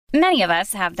Many of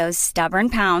us have those stubborn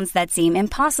pounds that seem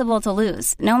impossible to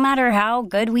lose, no matter how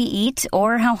good we eat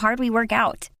or how hard we work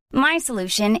out. My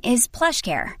solution is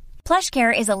PlushCare.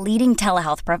 PlushCare is a leading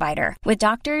telehealth provider with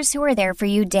doctors who are there for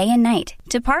you day and night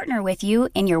to partner with you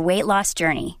in your weight loss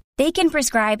journey. They can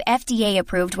prescribe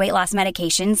FDA-approved weight loss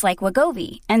medications like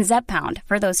Wegovy and Zepbound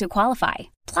for those who qualify.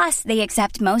 Plus, they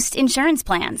accept most insurance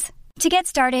plans. To get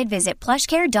started, visit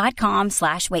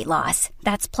plushcare.com/weightloss.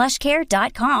 That's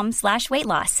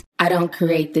plushcare.com/weightloss. I don't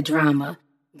create the drama,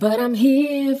 but I'm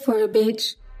here for a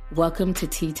bitch. Welcome to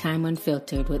Tea Time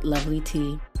Unfiltered with Lovely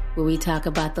Tea, where we talk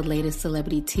about the latest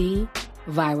celebrity tea,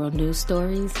 viral news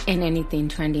stories, and anything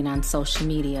trending on social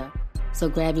media. So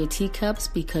grab your teacups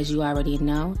because you already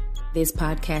know this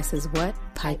podcast is what?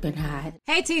 Piping hot.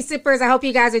 Hey, tea sippers. I hope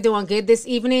you guys are doing good this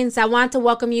evening. So I want to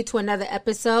welcome you to another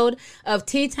episode of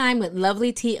Tea Time with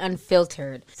Lovely Tea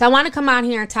Unfiltered. So I want to come out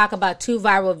here and talk about two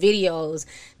viral videos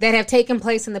that have taken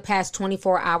place in the past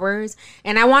 24 hours.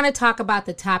 And I want to talk about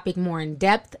the topic more in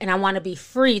depth, and I want to be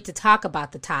free to talk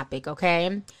about the topic,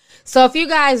 okay? So if you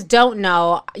guys don't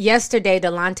know, yesterday,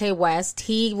 Delonte West,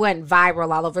 he went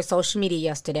viral all over social media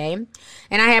yesterday.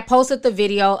 And I had posted the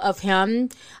video of him.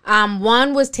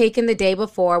 One was taken the day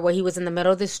before where he was in the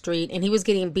middle of the street and he was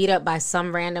getting beat up by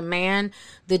some random man.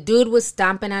 The dude was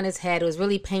stomping on his head. It was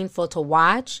really painful to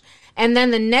watch. And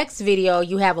then the next video,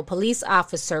 you have a police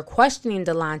officer questioning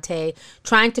Delonte,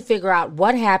 trying to figure out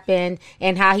what happened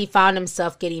and how he found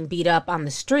himself getting beat up on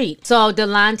the street. So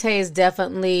Delonte is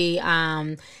definitely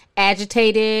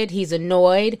agitated. He's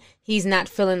annoyed. He's not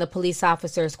feeling the police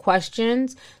officer's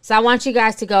questions. So I want you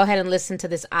guys to go ahead and listen to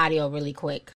this audio really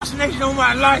quick. Snakes on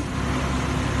my life.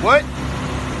 What?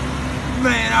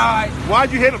 Man, all right.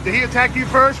 Why'd you hit him? Did he attack you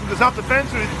first from the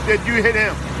self-defense, or did you hit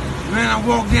him? Man, I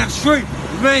walked down the street.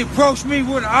 The man approached me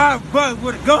with a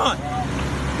gun. He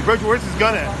approached you. Where's his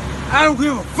gun at? I don't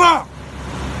give a fuck.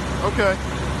 Okay.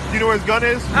 Do you know where his gun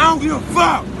is? I don't give a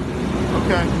fuck.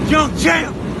 Okay. Young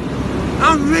champ.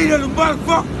 I'm the leader of the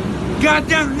motherfucker.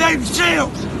 Goddamn Navy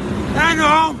SEALs. I ain't no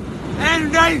homie. I ain't a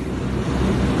Navy.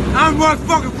 I'm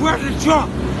motherfucking President Trump.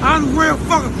 I'm the real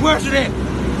fucking president.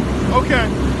 Okay.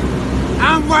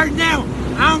 I'm right now.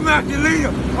 I'm not the leader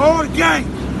of all the gangs.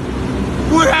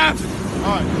 What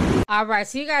happened? All right,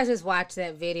 so you guys just watched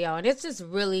that video, and it's just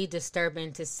really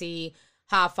disturbing to see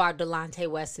how far Delonte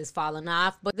West has fallen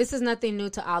off. But this is nothing new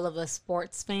to all of us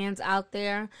sports fans out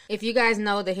there. If you guys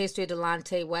know the history of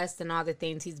Delonte West and all the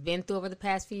things he's been through over the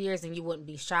past few years, then you wouldn't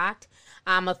be shocked.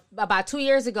 About 2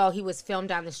 years ago, he was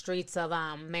filmed on the streets of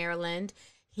Maryland.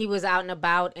 He was out and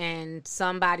about and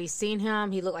somebody seen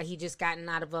him. He looked like he just gotten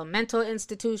out of a mental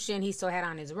institution. He still had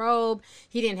on his robe.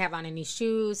 He didn't have on any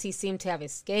shoes. He seemed to have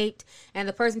escaped. And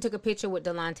the person took a picture with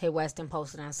Delonte West and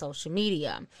posted on social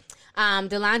media.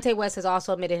 Delonte West has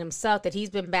also admitted himself that he's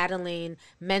been battling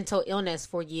mental illness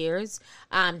for years.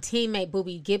 Teammate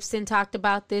Booby Gibson talked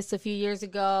about this a few years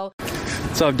ago.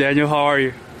 What's up, Daniel? How are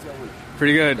you?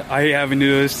 Pretty good. I haven't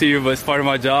do this to you, but it's part of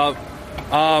my job.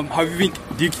 Have you been?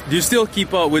 Do you still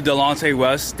keep up with Delonte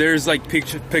West? There's like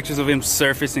pictures of him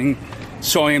surfacing,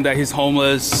 showing him that he's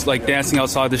homeless, like dancing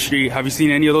outside the street. Have you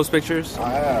seen any of those pictures? I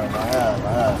have.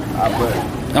 I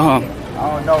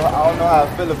don't know how I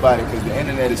feel about it because the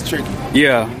internet is tricky.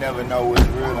 Yeah. You never know what's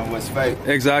real and what's fake.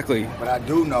 Exactly. But I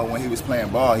do know when he was playing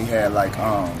ball, he had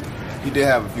he did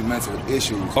have a few mental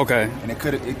issues. Okay. And it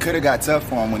could have got tough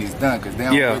for him when he's done because they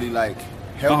don't really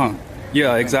help him.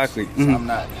 Yeah, exactly. So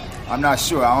I'm not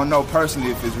sure. I don't know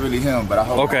personally if it's really him, but I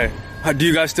hope. Okay. Do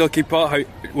you guys still keep up?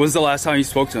 When's the last time you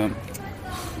spoke to him?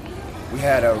 We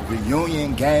had a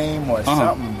reunion game or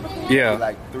something. Yeah.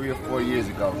 Like 3 or 4 years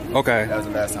ago. Okay. That was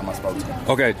the last time I spoke to him.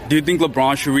 Okay. Do you think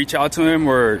LeBron should reach out to him,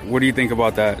 or what do you think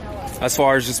about that? As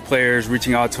far as just players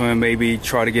reaching out to him, maybe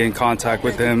try to get in contact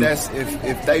with him.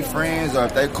 If they friends or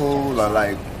if they cool or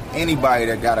like anybody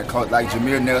that got a coach, like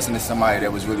Jameer Nelson is somebody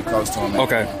that was really close to him.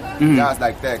 Okay. Guys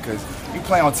like that, because you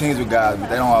play on teams with guys, but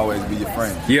they don't always be your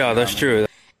friends. Yeah, that's true.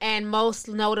 And most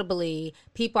notably,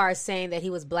 people are saying that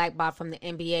he was blackballed from the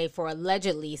NBA for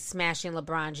allegedly smashing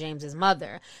LeBron James's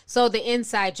mother. So the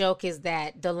inside joke is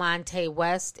that Delonte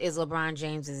West is LeBron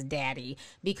James's daddy.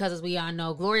 Because as we all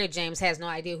know, Gloria James has no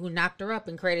idea who knocked her up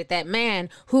and created that man,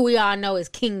 who we all know is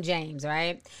King James,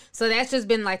 right? So that's just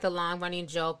been like the long running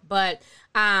joke. But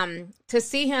to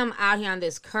see him out here on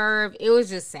this curve, it was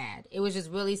just sad. It was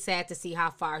just really sad to see how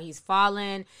far he's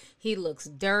fallen. He looks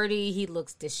dirty. He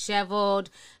looks disheveled,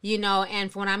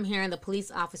 and from what I'm hearing, the police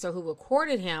officer who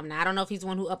recorded him, now I don't know if he's the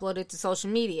one who uploaded it to social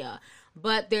media,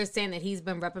 but they're saying that he's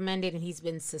been reprimanded and he's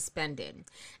been suspended.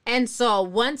 And so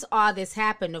once all this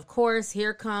happened, of course,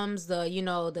 here comes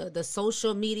the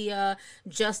social media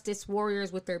justice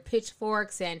warriors with their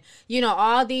pitchforks, and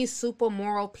all these super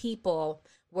moral people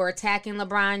were attacking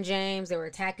LeBron James. They were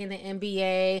attacking the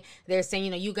NBA. They're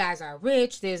saying, you guys are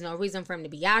rich. There's no reason for him to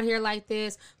be out here like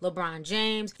this. LeBron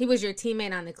James, he was your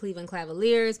teammate on the Cleveland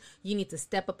Cavaliers. You need to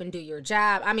step up and do your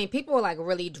job. I mean, people were like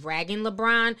really dragging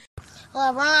LeBron.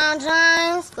 LeBron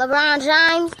James, LeBron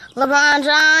James, LeBron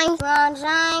James, LeBron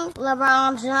James,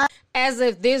 LeBron James. As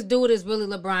if this dude is really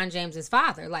LeBron James's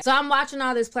father. So I'm watching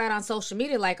all this play out on social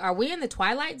media. Like, are we in the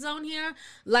Twilight Zone here?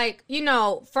 Like,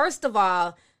 first of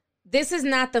all, this is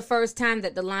not the first time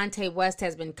that Delonte West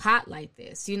has been caught like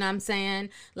this. You know what I'm saying?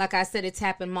 Like I said, it's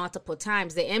happened multiple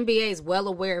times. The NBA is well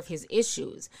aware of his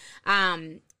issues.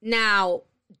 Now,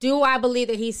 do I believe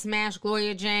that he smashed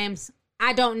Gloria James?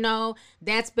 I don't know.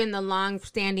 That's been the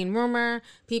long-standing rumor.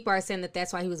 People are saying that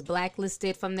that's why he was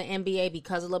blacklisted from the NBA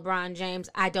because of LeBron James.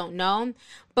 I don't know.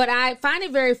 But I find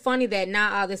it very funny that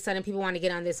now all of a sudden people want to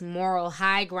get on this moral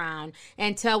high ground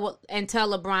and tell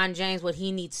LeBron James what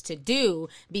he needs to do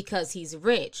because he's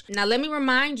rich. Now, let me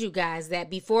remind you guys that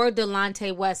before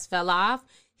Delonte West fell off,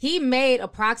 he made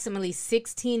approximately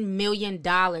 $16 million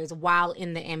while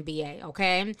in the NBA,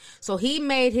 okay? So he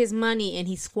made his money and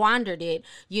he squandered it,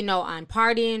 on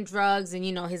partying, drugs, and,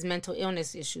 his mental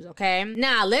illness issues, okay?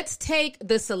 Now, let's take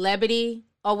the celebrity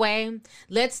away.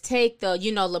 Let's take the,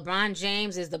 LeBron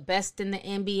James is the best in the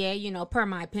NBA, per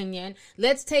my opinion.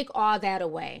 Let's take all that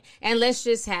away. And let's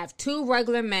just have two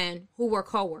regular men who were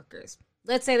co-workers.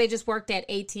 Let's say they just worked at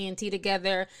AT&T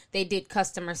together. They did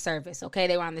customer service, okay?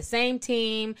 They were on the same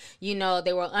team. They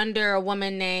were under a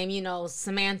woman named,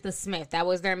 Samantha Smith. That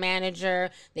was their manager.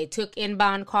 They took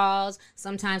inbound calls.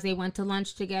 Sometimes they went to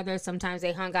lunch together. Sometimes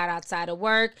they hung out outside of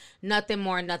work. Nothing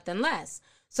more, nothing less.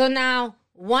 So now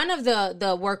one of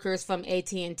the workers from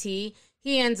AT&T,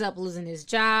 he ends up losing his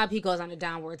job. He goes on a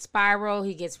downward spiral.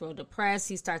 He gets real depressed.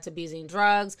 He starts abusing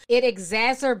drugs. It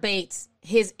exacerbates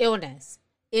his illness.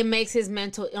 It makes his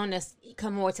mental illness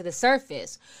come more to the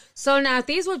surface. So now if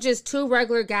these were just two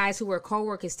regular guys who were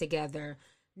co-workers together,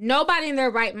 nobody in their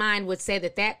right mind would say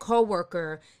that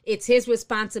co-worker, it's his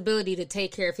responsibility to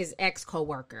take care of his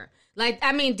ex-co-worker.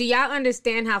 Do y'all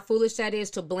understand how foolish that is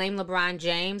to blame LeBron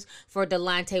James for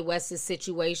Delonte West's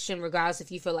situation, regardless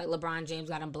if you feel like LeBron James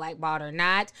got him blackballed or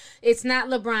not? It's not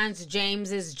LeBron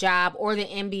James's job or the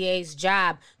NBA's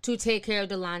job to take care of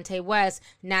Delonte West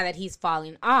now that he's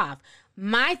falling off.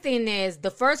 My thing is,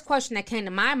 the first question that came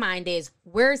to my mind is,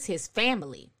 where's his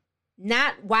family?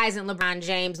 Not why isn't LeBron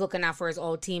James looking out for his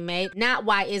old teammate? Not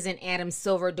why isn't Adam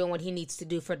Silver doing what he needs to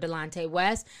do for Delonte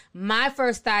West? My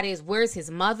first thought is, where's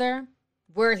his mother?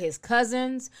 Where are his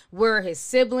cousins? Where are his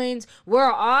siblings? Where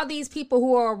are all these people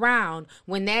who are around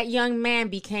when that young man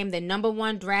became the number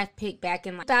 1 draft pick back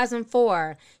in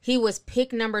 2004? He was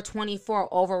pick number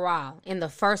 24 overall in the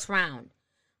first round.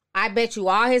 I bet you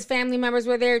all his family members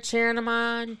were there cheering him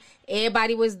on.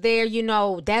 Everybody was there,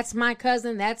 that's my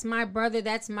cousin, that's my brother,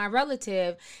 that's my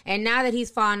relative. And now that he's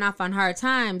fallen off on hard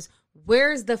times,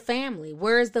 where's the family?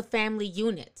 Where's the family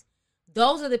unit?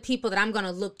 Those are the people that I'm going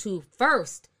to look to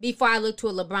first before I look to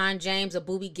a LeBron James, a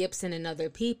Boobie Gibson, and other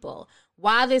people.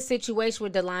 While this situation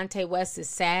with Delonte West is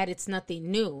sad, it's nothing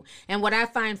new. And what I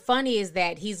find funny is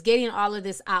that he's getting all of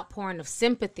this outpouring of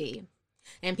sympathy.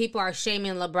 And people are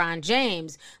shaming LeBron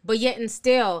James. But yet and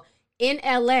still, in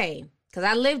LA, because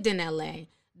I lived in LA,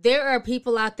 there are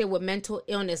people out there with mental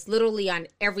illness literally on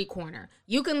every corner.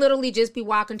 You can literally just be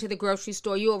walking to the grocery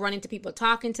store. You will run into people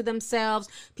talking to themselves,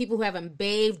 people who haven't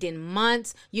bathed in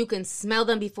months. You can smell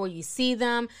them before you see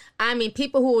them.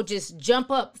 People who will just jump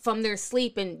up from their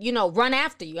sleep and, run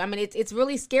after you. It's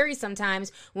really scary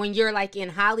sometimes when you're like in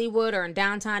Hollywood or in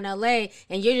downtown LA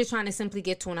and you're just trying to simply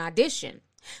get to an audition.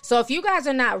 So if you guys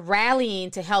are not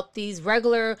rallying to help these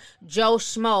regular Joe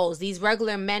Schmoes, these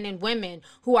regular men and women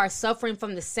who are suffering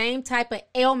from the same type of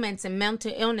ailments and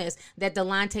mental illness that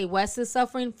Delonte West is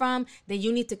suffering from, then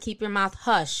you need to keep your mouth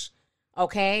hush,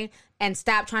 okay? And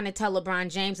stop trying to tell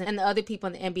LeBron James and the other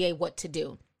people in the NBA what to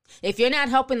do. If you're not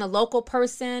helping the local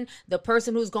person, the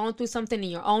person who's going through something in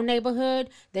your own neighborhood,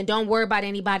 then don't worry about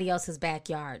anybody else's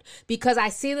backyard. Because I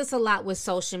see this a lot with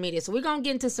social media. So we're going to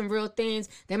get into some real things.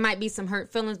 There might be some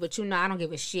hurt feelings, but I don't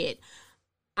give a shit.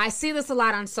 I see this a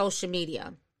lot on social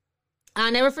media.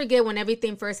 I'll never forget when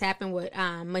everything first happened with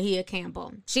Mahia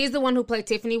Campbell. She's the one who played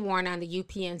Tiffany Warren on the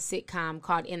UPN sitcom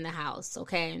called In the House,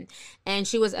 okay? And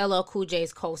she was LL Cool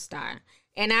J's co-star.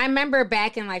 And I remember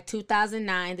back in like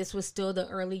 2009, this was still the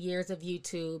early years of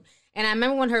YouTube. And I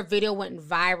remember when her video went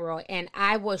viral and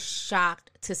I was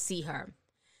shocked to see her.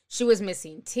 She was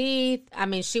missing teeth. I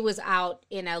mean, she was out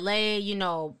in LA, you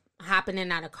know, hopping in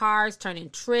and out of cars, turning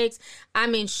tricks. I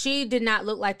mean, she did not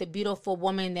look like the beautiful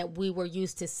woman that we were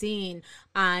used to seeing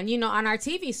on, you know, on our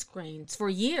TV screens for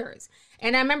years.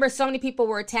 And I remember so many people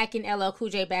were attacking LL Cool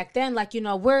J back then. Like, you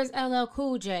know, where's LL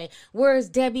Cool J? Where's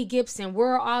Debbie Gibson?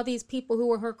 Where are all these people who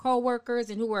were her co-workers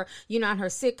and who were, you know, on her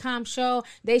sitcom show?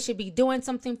 They should be doing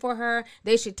something for her.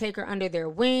 They should take her under their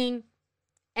wing.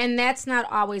 And that's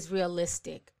not always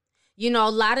realistic. You know,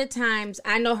 a lot of times,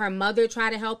 I know her mother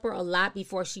tried to help her a lot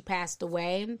before she passed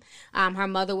away. Her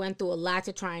mother went through a lot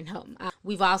to try and help.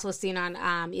 We've also seen on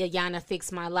Iyanla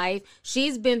Fix My Life.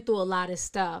 She's been through a lot of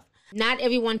stuff. Not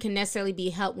everyone can necessarily be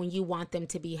helped when you want them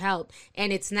to be helped.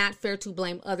 And it's not fair to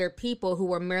blame other people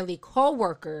who are merely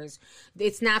co-workers.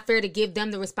 It's not fair to give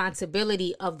them the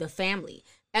responsibility of the family.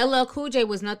 LL Cool J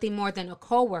was nothing more than a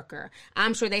co-worker.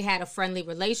 I'm sure they had a friendly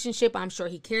relationship. I'm sure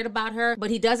he cared about her, but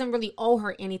he doesn't really owe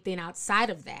her anything outside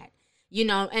of that. You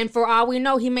know, and for all we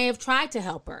know, he may have tried to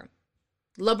help her.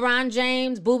 LeBron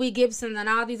James, Boobie Gibson, and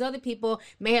all these other people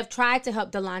may have tried to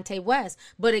help Delonte West.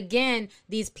 But again,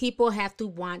 these people have to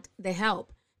want the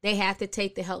help. They have to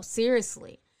take the help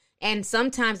seriously. And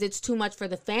sometimes it's too much for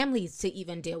the families to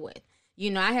even deal with. You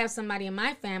know, I have somebody in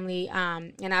my family,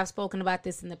 and I've spoken about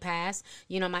this in the past.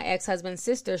 You know, my ex-husband's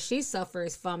sister, she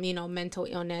suffers from, you know, mental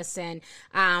illness. And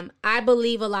I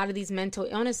believe a lot of these mental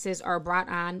illnesses are brought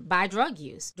on by drug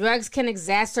use. Drugs can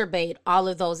exacerbate all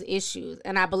of those issues.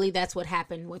 And I believe that's what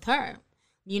happened with her.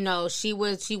 You know, she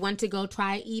went to go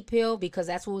try E-pill because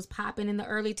that's what was popping in the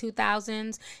early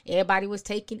 2000s. Everybody was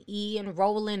taking E and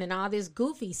rolling and all this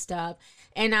goofy stuff.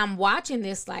 And I'm watching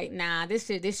this like, nah, this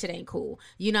shit ain't cool.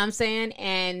 You know what I'm saying?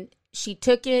 And she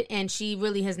took it and she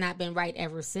really has not been right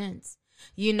ever since.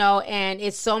 You know, and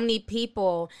it's so many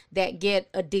people that get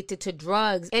addicted to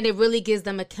drugs and it really gives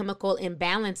them a chemical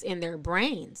imbalance in their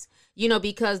brains, you know,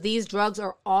 because these drugs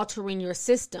are altering your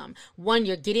system. One,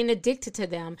 you're getting addicted to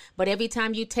them, but every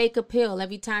time you take a pill,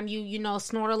 every time you know,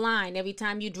 snort a line, every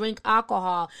time you drink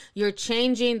alcohol, you're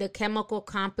changing the chemical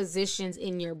compositions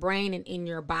in your brain and in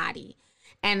your body.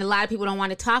 And a lot of people don't want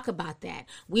to talk about that.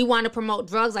 We want to promote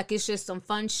drugs like it's just some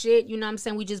fun shit. You know what I'm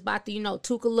saying? We just about to, you know,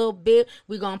 took a little bit.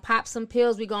 We're going to pop some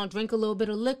pills. We're going to drink a little bit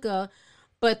of liquor.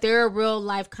 But there are real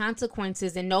life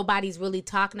consequences, and nobody's really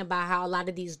talking about how a lot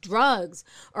of these drugs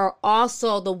are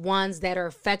also the ones that are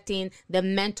affecting the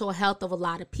mental health of a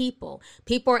lot of people.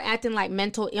 People are acting like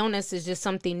mental illness is just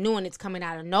something new and it's coming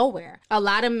out of nowhere. A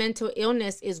lot of mental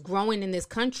illness is growing in this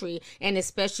country, and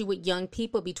especially with young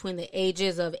people between the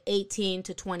ages of 18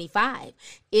 to 25.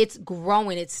 It's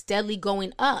growing. It's steadily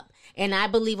going up. And I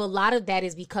believe a lot of that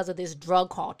is because of this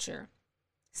drug culture.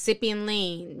 Sipping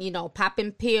lean, you know,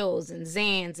 popping pills and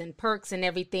Xans and perks and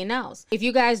everything else. If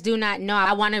you guys do not know,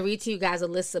 I want to read to you guys a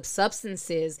list of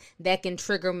substances that can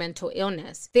trigger mental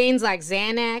illness. Things like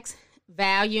Xanax,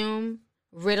 Valium,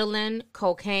 Ritalin,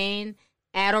 cocaine,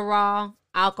 Adderall,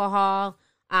 alcohol,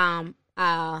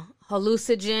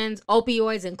 hallucinogens,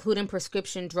 opioids, including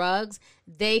prescription drugs.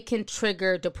 They can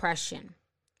trigger depression.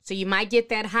 So you might get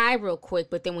that high real quick,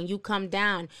 but then when you come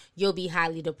down, you'll be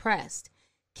highly depressed.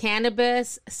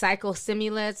 Cannabis,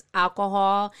 psychostimulants,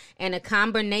 alcohol, and a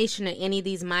combination of any of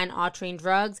these mind-altering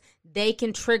drugs, they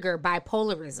can trigger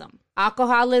bipolarism.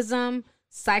 Alcoholism,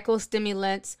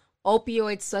 psychostimulants,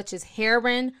 opioids such as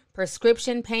heroin,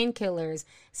 prescription painkillers,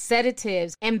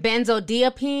 sedatives, and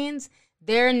benzodiazepines,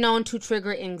 they're known to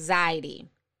trigger anxiety.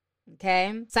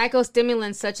 Okay.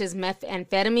 Psychostimulants such as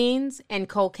methamphetamines and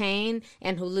cocaine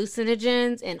and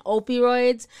hallucinogens and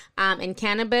opioids and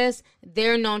cannabis,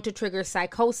 they're known to trigger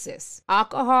psychosis.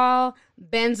 Alcohol,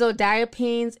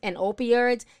 benzodiazepines, and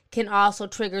opioids can also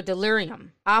trigger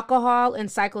delirium. Alcohol and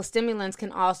psychostimulants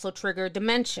can also trigger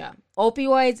dementia.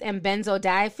 Opioids and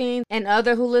benzodiazepines and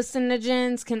other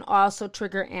hallucinogens can also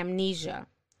trigger amnesia.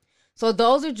 So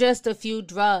those are just a few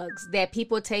drugs that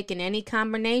people take in any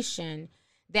combination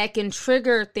that can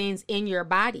trigger things in your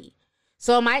body.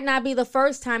 So it might not be the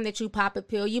first time that you pop a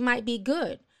pill. You might be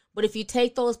good. But if you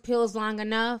take those pills long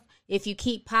enough, if you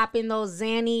keep popping those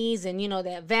Xannies and, you know,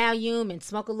 that Valium and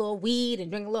smoke a little weed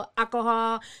and drink a little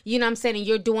alcohol, you know what I'm saying, and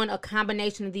you're doing a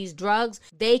combination of these drugs,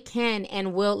 they can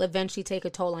and will eventually take a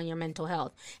toll on your mental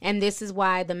health. And this is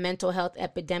why the mental health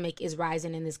epidemic is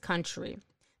rising in this country.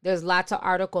 There's lots of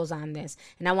articles on this,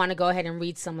 and I want to go ahead and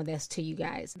read some of this to you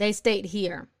guys. They state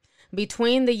here,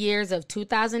 Between the years of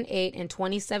 2008 and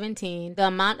 2017, the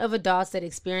amount of adults that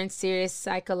experienced serious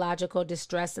psychological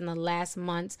distress in the last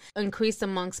months increased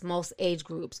amongst most age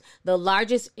groups. The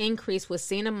largest increase was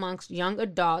seen amongst young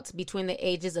adults between the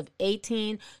ages of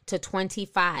 18 to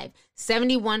 25.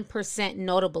 71%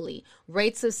 notably.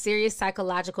 Rates of serious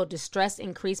psychological distress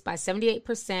increased by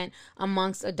 78%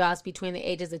 amongst adults between the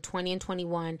ages of 20 and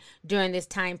 21 during this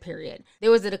time period.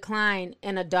 There was a decline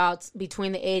in adults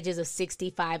between the ages of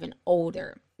 65 and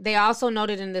older. They also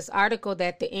noted in this article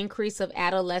that the increase of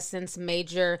adolescents'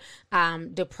 major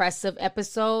depressive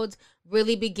episodes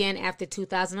really began after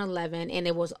 2011, and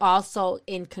it was also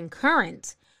in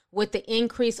concurrent with the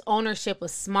increased ownership of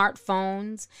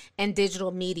smartphones and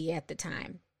digital media at the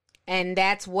time. And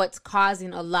that's what's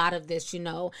causing a lot of this,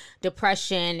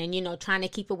 depression and, trying to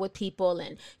keep it with people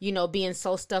and, being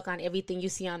so stuck on everything you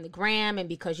see on the gram. And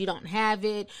because you don't have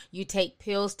it, you take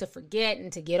pills to forget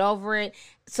and to get over it.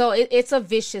 So it's a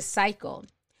vicious cycle.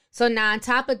 So now on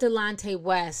top of Delonte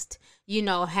West,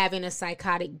 having a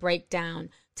psychotic breakdown,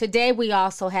 today we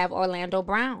also have Orlando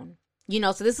Brown.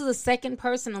 So this is the second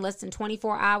person in less than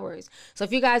 24 hours. So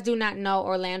if you guys do not know,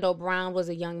 Orlando Brown was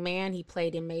a young man. He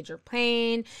played in Major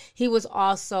Payne. He was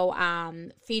also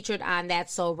featured on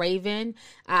That's So Raven.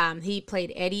 He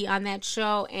played Eddie on that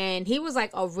show, and he was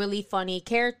like a really funny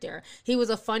character. He was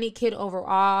a funny kid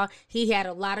overall. He had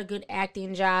a lot of good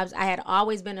acting jobs. I had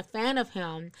always been a fan of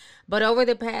him, but over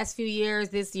the past few years,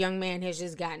 this young man has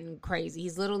just gotten crazy.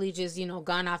 He's literally just,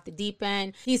 gone off the deep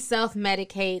end. He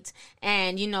self-medicates,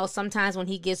 and, sometimes when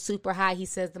he gets super high, he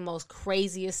says the most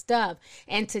craziest stuff.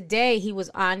 And today he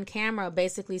was on camera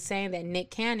basically saying that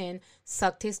Nick Cannon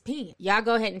sucked his pee. Y'all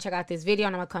go ahead and check out this video,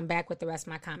 and I'm going to come back with the rest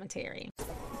of my commentary.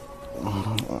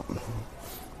 Oh,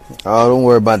 don't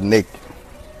worry about Nick.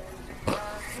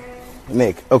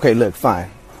 Okay, look,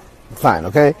 fine,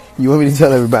 okay? You want me to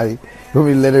tell everybody? You want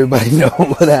me to let everybody know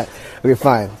about that? Okay,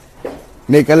 fine.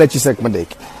 Nick, I let you suck my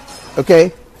dick.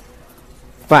 Okay?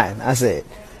 Fine, I said.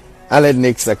 I let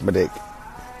Nick suck my dick.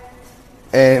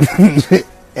 And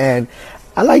and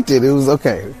I liked it. It was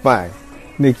okay. Fine.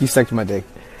 Nick, you sucked my dick.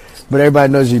 But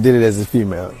everybody knows you did it as a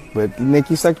female. But Nick,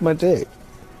 you sucked my dick.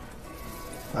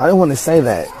 I don't want to say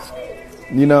that.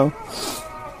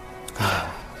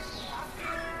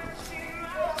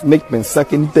 Nick been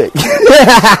sucking dick.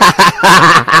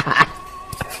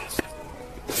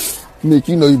 Nick,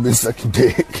 you've been sucking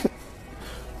dick.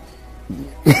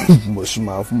 Mush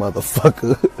mouth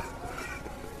motherfucker.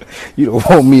 You don't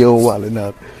want me on wild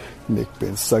enough. Nick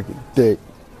been sucking dick.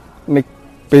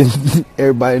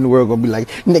 Everybody in the world gonna be like,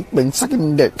 Nick been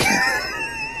sucking dick.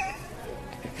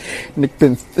 Nick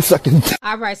been sucking dick.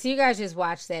 All right, so you guys just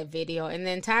watched that video, and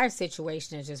the entire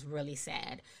situation is just really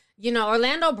sad.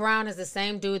 Orlando Brown is the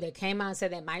same dude that came out and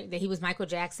said that he was Michael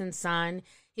Jackson's son.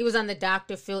 He was on the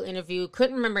Dr. Phil interview,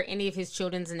 couldn't remember any of his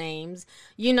children's names.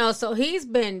 So he's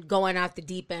been going off the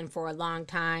deep end for a long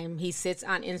time. He sits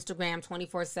on Instagram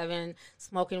 24/7,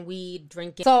 smoking weed,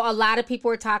 drinking. So a lot of people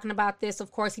were talking about this.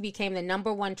 Of course, he became the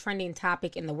 #1 trending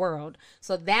topic in the world.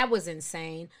 So that was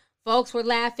insane. Folks were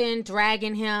laughing,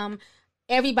 dragging him.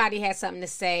 Everybody had something to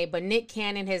say, but Nick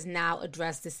Cannon has now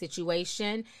addressed the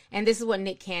situation. And this is what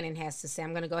Nick Cannon has to say. I'm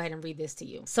going to go ahead and read this to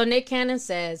you. So Nick Cannon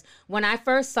says, "When I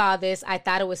first saw this, I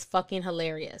thought it was fucking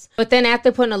hilarious. But then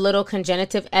after putting a little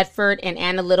cognitive effort and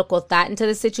analytical thought into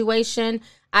the situation,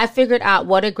 I figured out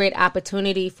what a great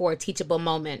opportunity for a teachable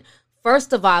moment.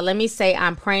 First of all, let me say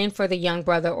I'm praying for the young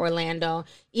brother Orlando.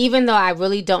 Even though I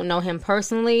really don't know him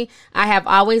personally, I have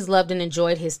always loved and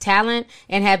enjoyed his talent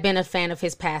and have been a fan of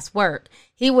his past work.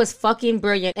 He was fucking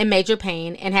brilliant in Major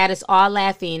Payne and had us all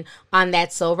laughing on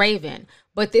That's So Raven.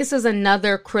 But this is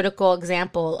another critical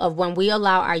example of when we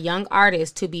allow our young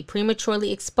artists to be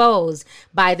prematurely exposed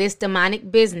by this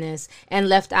demonic business and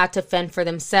left out to fend for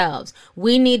themselves.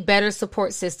 We need better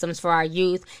support systems for our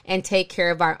youth and take care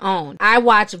of our own. I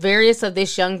watch various of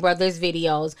this young brother's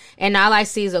videos, and all I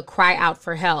see is a cry out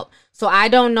for help. So I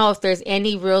don't know if there's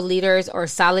any real leaders or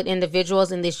solid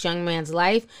individuals in this young man's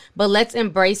life, but let's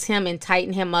embrace him and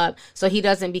tighten him up so he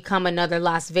doesn't become another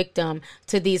lost victim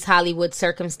to these Hollywood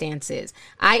circumstances.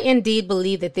 I indeed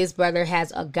believe that this brother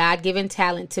has a God-given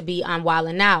talent to be on Wild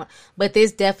 'N Out, but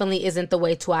this definitely isn't the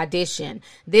way to audition.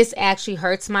 This actually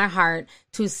hurts my heart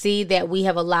to see that we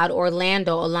have allowed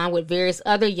Orlando, along with various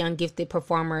other young gifted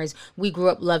performers we grew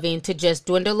up loving, to just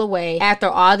dwindle away after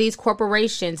all these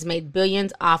corporations made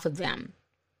billions off of them.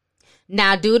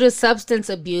 Now, due to substance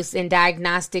abuse and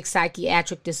diagnostic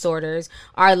psychiatric disorders,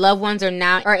 our loved ones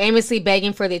are aimlessly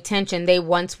begging for the attention they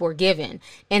once were given,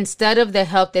 instead of the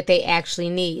help that they actually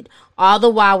need. All the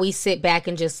while we sit back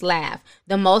and just laugh.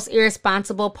 The most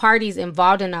irresponsible parties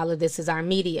involved in all of this is our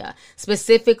media,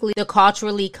 specifically the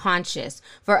culturally conscious.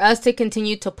 For us to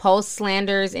continue to post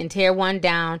slanders and tear one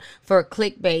down for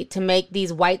clickbait to make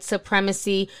these white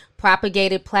supremacy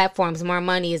propagated platforms more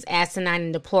money is asinine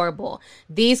and deplorable.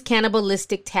 These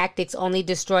cannibalistic tactics only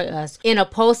destroy us. In a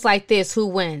post like this, who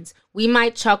wins? We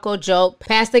might chuckle, joke,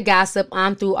 pass the gossip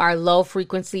on through our low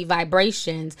frequency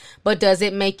vibrations, but does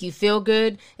it make you feel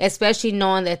good? Especially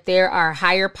knowing that there are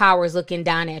higher powers looking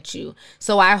down at you.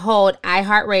 So I hold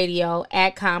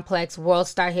iHeartRadio, @Complex, World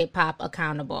Star Hip Hop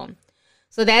accountable.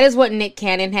 So that is what Nick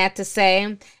Cannon had to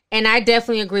say. And I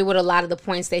definitely agree with a lot of the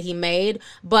points that he made.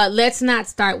 But let's not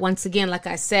start, once again, like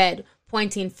I said,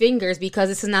 pointing fingers, because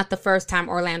this is not the first time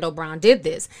Orlando Brown did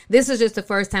this. This is just the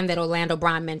first time that Orlando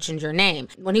Brown mentioned your name.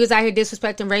 When he was out here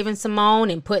disrespecting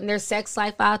Raven-Symoné and putting their sex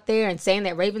life out there and saying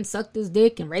that Raven sucked his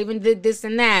dick and Raven did this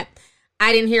and that,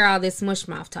 I didn't hear all this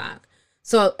mushmouth talk.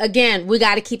 So again, we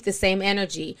got to keep the same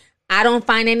energy. I don't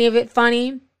find any of it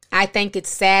funny. I think it's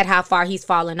sad how far he's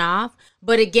fallen off.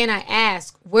 But again, I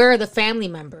ask, where are the family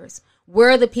members?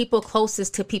 Where are the people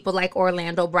closest to people like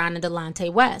Orlando Brown and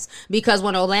Delonte West? Because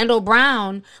when Orlando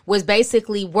Brown was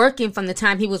basically working from the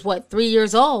time he was, 3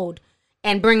 years old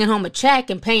and bringing home a check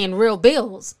and paying real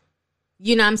bills,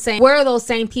 you know what I'm saying? Where are those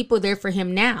same people there for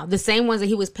him now? The same ones that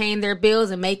he was paying their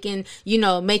bills and making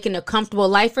a comfortable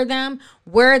life for them.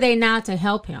 Where are they now to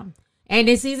help him? And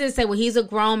it's easy to say, well, he's a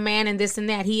grown man and this and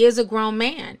that. He is a grown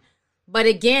man. But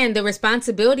again, the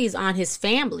responsibility is on his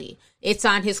family. It's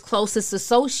on his closest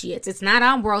associates. It's not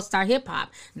on World Star Hip Hop.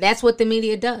 That's what the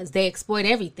media does. They exploit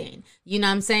everything. You know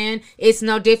what I'm saying? It's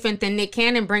no different than Nick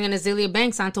Cannon bringing Azealia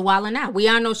Banks onto Wild 'N Out. We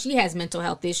all know she has mental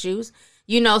health issues.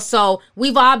 So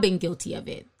we've all been guilty of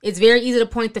it. It's very easy to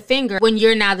point the finger when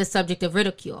you're now the subject of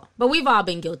ridicule. But we've all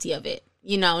been guilty of it.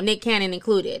 Nick Cannon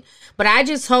included. But I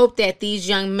just hope that these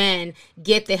young men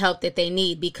get the help that they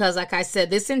need, because like I said,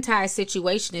 this entire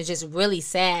situation is just really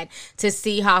sad to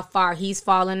see how far he's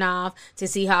fallen off, to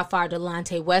see how far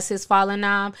Delonte West has fallen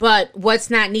off. But what's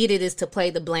not needed is to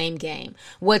play the blame game.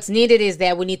 What's needed is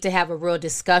that we need to have a real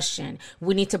discussion.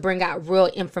 We need to bring out real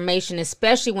information,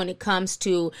 especially when it comes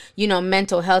to,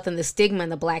 mental health and the stigma in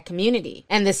the Black community.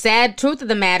 And the sad truth of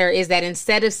the matter is that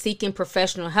instead of seeking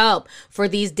professional help for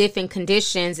these different conditions,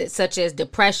 such as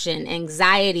depression,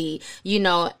 anxiety,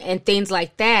 and things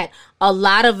like that, a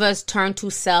lot of us turn to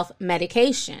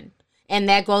self-medication. And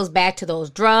that goes back to those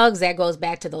drugs, that goes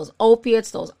back to those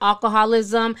opiates, those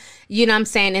alcoholism,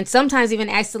 and sometimes even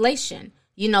isolation.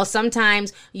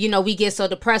 Sometimes, we get so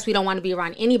depressed, we don't want to be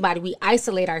around anybody. We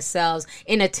isolate ourselves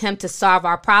in an attempt to solve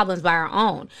our problems by our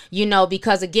own,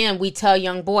 because again, we tell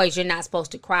young boys, you're not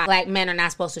supposed to cry. Black men are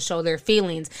not supposed to show their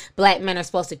feelings. Black men are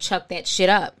supposed to chuck that shit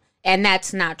up. And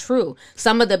that's not true.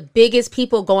 Some of the biggest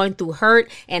people going through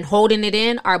hurt and holding it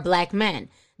in are Black men.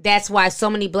 That's why so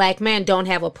many Black men don't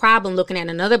have a problem looking at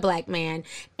another Black man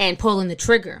and pulling the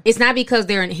trigger. It's not because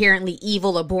they're inherently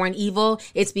evil or born evil.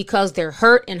 It's because they're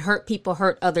hurt, and hurt people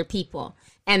hurt other people.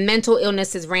 And mental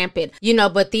illness is rampant,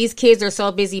 but these kids are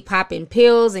so busy popping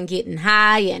pills and getting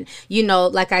high. And,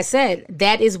 like I said,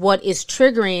 that is what is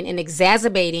triggering and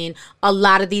exacerbating a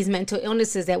lot of these mental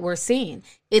illnesses that we're seeing.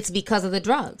 It's because of the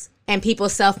drugs and people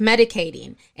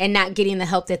self-medicating and not getting the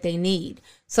help that they need.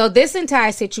 So this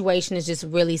entire situation is just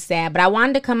really sad. But I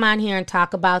wanted to come on here and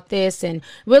talk about this and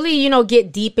really,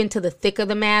 get deep into the thick of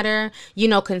the matter,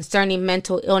 concerning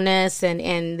mental illness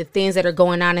and the things that are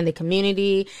going on in the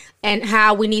community, and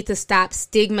how we need to stop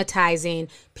stigmatizing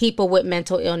people with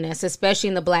mental illness, especially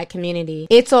in the Black community.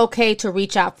 It's okay to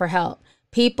reach out for help.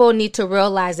 People need to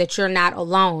realize that you're not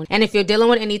alone. And if you're dealing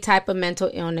with any type of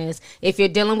mental illness, if you're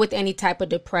dealing with any type of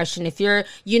depression, if you're,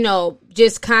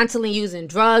 just constantly using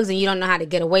drugs and you don't know how to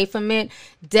get away from it,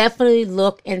 definitely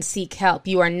look and seek help.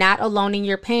 You are not alone in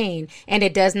your pain, and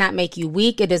it does not make you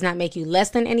weak. It does not make you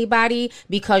less than anybody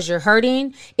because you're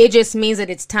hurting. It just means that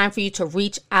it's time for you to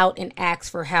reach out and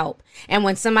ask for help. And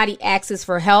when somebody asks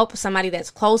for help, somebody that's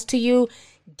close to you,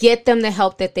 get them the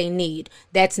help that they need.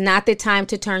 That's not the time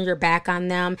to turn your back on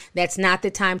them. That's not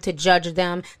the time to judge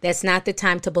them. That's not the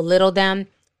time to belittle them.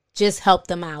 Just help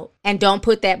them out. And don't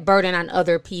put that burden on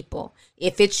other people.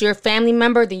 If it's your family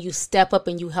member, then you step up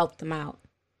and you help them out.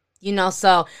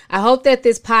 So I hope that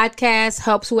this podcast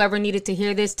helps whoever needed to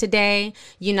hear this today.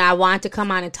 I want to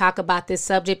come on and talk about this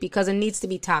subject because it needs to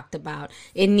be talked about.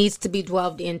 It needs to be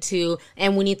delved into,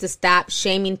 and we need to stop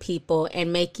shaming people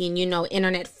and making,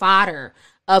 internet fodder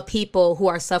of people who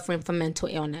are suffering from mental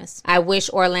illness. I wish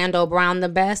Orlando Brown the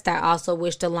best. I also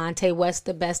wish Delonte West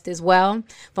the best as well.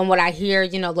 From what I hear,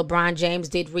 LeBron James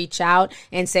did reach out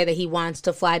and say that he wants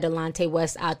to fly Delonte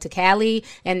West out to Cali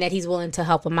and that he's willing to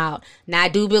help him out. Now, I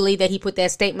do believe that he put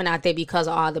that statement out there because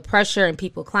of all the pressure and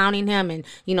people clowning him and,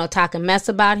 talking mess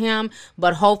about him.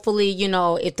 But hopefully,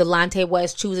 if Delonte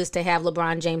West chooses to have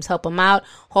LeBron James help him out,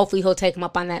 hopefully he'll take him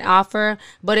up on that offer.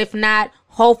 But if not,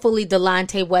 hopefully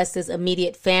Delonte West's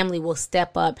immediate family will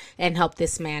step up and help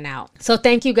this man out. So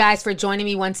thank you guys for joining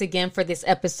me once again for this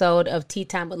episode of Tea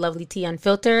Time with Lovely T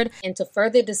Unfiltered. And to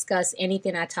further discuss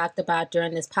anything I talked about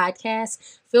during this podcast,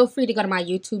 feel free to go to my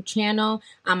YouTube channel.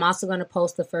 I'm also going to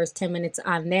post the first 10 minutes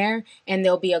on there, and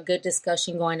there'll be a good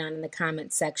discussion going on in the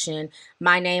comments section.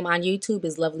 My name on YouTube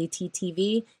is Lovely T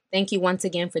TV. Thank you once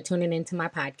again for tuning into my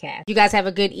podcast. You guys have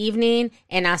a good evening,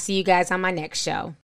 and I'll see you guys on my next show.